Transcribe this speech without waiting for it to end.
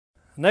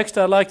Next,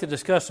 I'd like to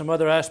discuss some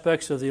other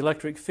aspects of the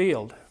electric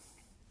field.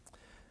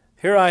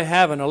 Here I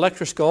have an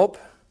electroscope,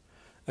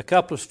 a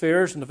couple of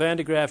spheres, and a Van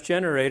de Graaff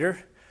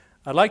generator.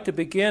 I'd like to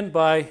begin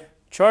by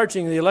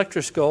charging the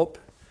electroscope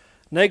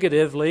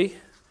negatively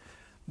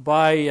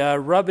by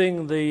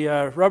rubbing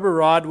the rubber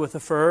rod with the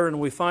fur, and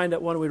we find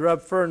that when we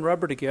rub fur and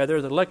rubber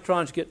together, the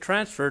electrons get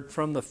transferred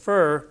from the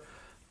fur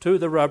to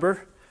the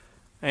rubber,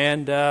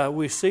 and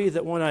we see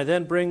that when I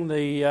then bring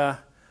the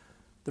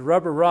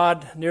rubber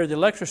rod near the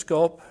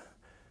electroscope,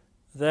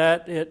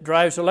 that it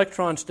drives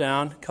electrons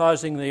down,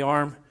 causing the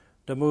arm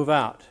to move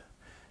out.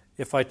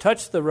 If I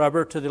touch the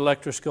rubber to the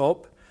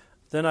electroscope,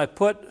 then I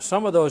put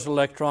some of those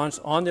electrons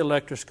on the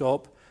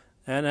electroscope,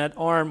 and that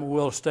arm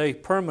will stay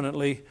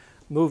permanently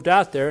moved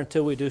out there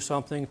until we do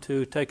something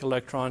to take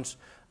electrons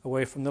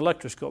away from the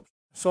electroscope.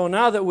 So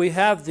now that we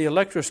have the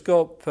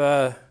electroscope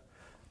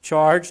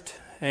charged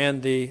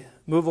and the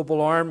movable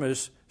arm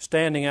is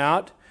standing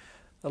out,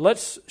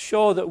 let's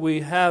show that we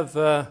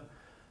have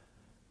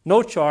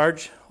no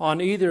charge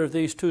on either of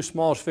these two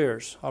small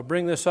spheres. I'll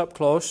bring this up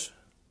close,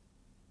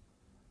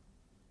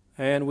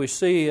 and we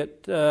see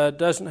it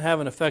doesn't have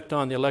an effect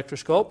on the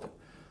electroscope,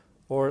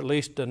 or at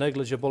least a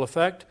negligible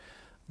effect.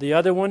 The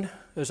other one,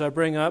 as I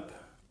bring up,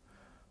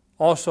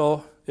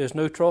 also is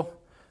neutral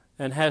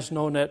and has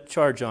no net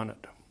charge on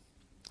it.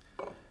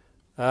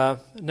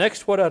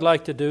 Next, what I'd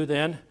like to do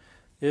then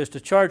is to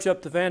charge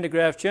up the Van de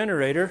Graaff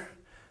generator.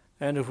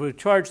 And if we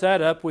charge that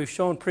up, we've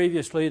shown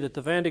previously that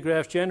the Van de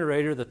Graaff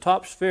generator, the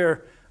top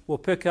sphere, will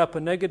pick up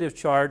a negative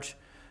charge,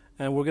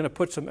 and we're going to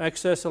put some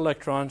excess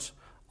electrons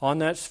on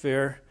that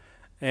sphere.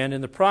 And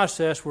in the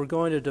process, we're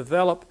going to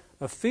develop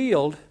a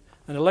field,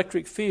 an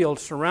electric field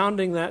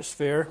surrounding that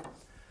sphere,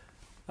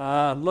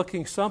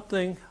 looking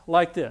something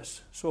like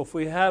this. So if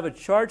we have a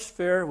charged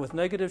sphere with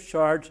negative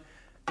charge,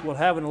 we'll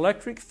have an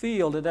electric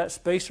field in that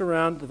space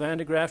around the Van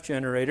de Graaff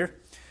generator.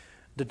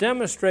 To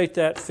demonstrate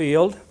that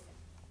field,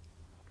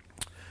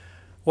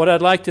 what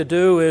I'd like to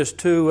do is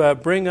to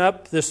bring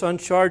up this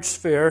uncharged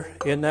sphere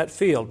in that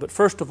field. But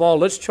first of all,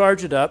 let's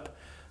charge it up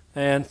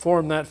and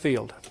form that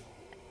field.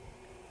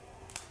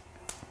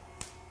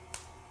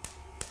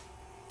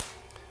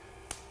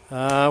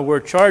 We're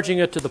charging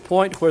it to the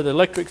point where the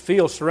electric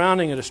field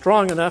surrounding it is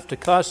strong enough to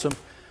cause some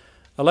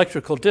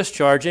electrical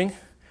discharging.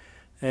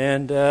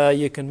 And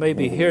you can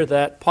maybe hear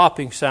that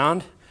popping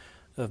sound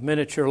of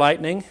miniature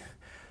lightning.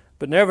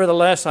 But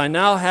nevertheless, I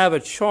now have a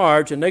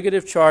charge, a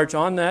negative charge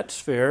on that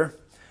sphere.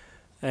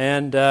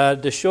 And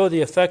to show the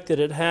effect that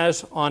it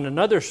has on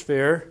another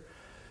sphere,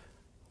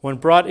 when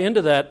brought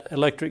into that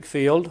electric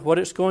field, what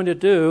it's going to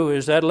do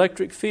is that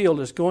electric field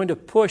is going to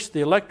push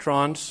the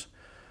electrons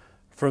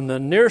from the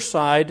near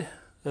side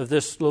of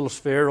this little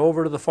sphere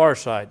over to the far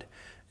side.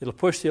 It'll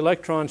push the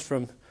electrons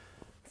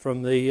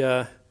from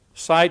the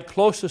side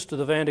closest to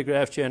the Van de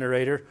Graaff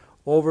generator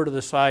over to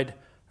the side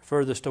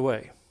furthest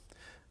away.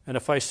 And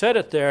if I set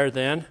it there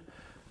then,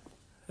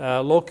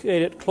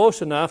 locate it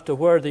close enough to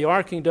where the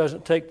arcing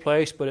doesn't take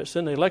place, but it's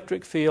in the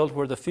electric field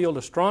where the field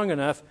is strong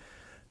enough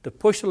to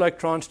push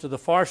electrons to the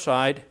far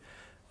side.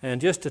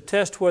 And just to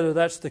test whether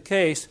that's the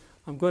case,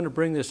 I'm going to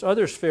bring this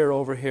other sphere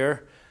over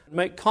here,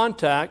 make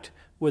contact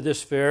with this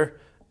sphere,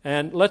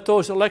 and let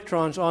those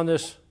electrons on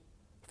this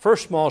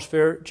first small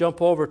sphere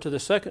jump over to the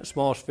second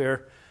small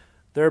sphere,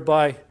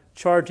 thereby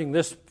charging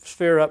this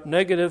sphere up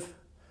negatively,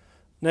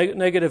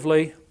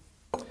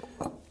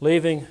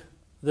 leaving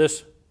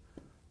this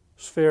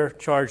sphere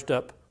charged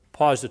up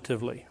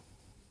positively.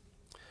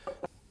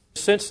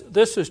 Since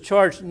this is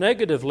charged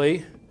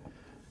negatively,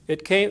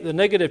 the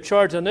negative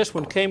charge on this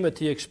one came at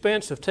the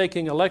expense of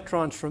taking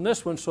electrons from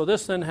this one, so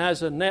this then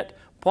has a net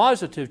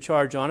positive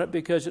charge on it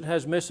because it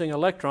has missing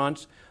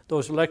electrons,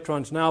 those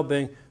electrons now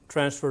being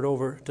transferred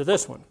over to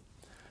this one.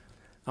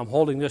 I'm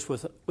holding this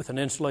with an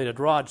insulated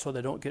rod so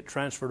they don't get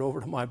transferred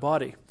over to my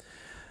body.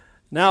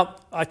 Now,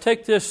 I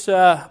take this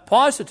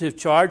positive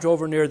charge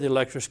over near the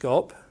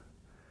electroscope,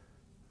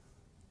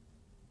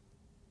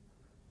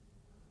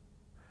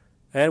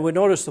 and we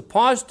notice the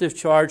positive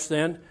charge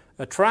then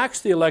attracts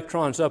the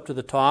electrons up to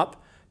the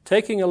top,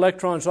 taking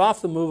electrons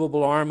off the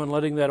movable arm and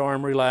letting that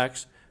arm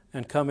relax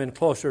and come in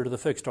closer to the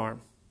fixed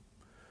arm.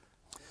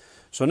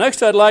 So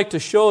next I'd like to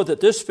show that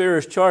this sphere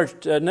is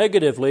charged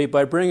negatively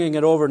by bringing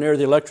it over near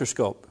the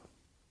electroscope.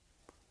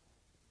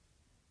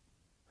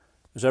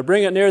 As I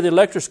bring it near the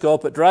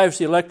electroscope, it drives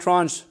the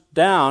electrons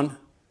down.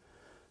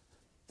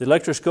 The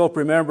electroscope,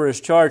 remember, is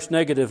charged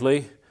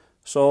negatively.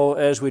 So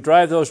as we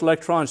drive those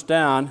electrons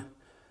down,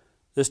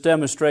 this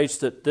demonstrates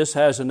that this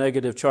has a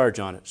negative charge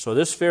on it. So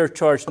this sphere is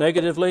charged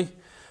negatively.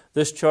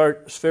 This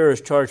sphere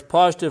is charged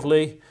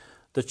positively.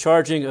 The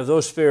charging of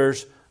those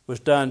spheres was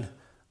done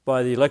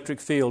by the electric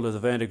field of the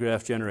Van de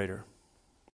Graaff generator.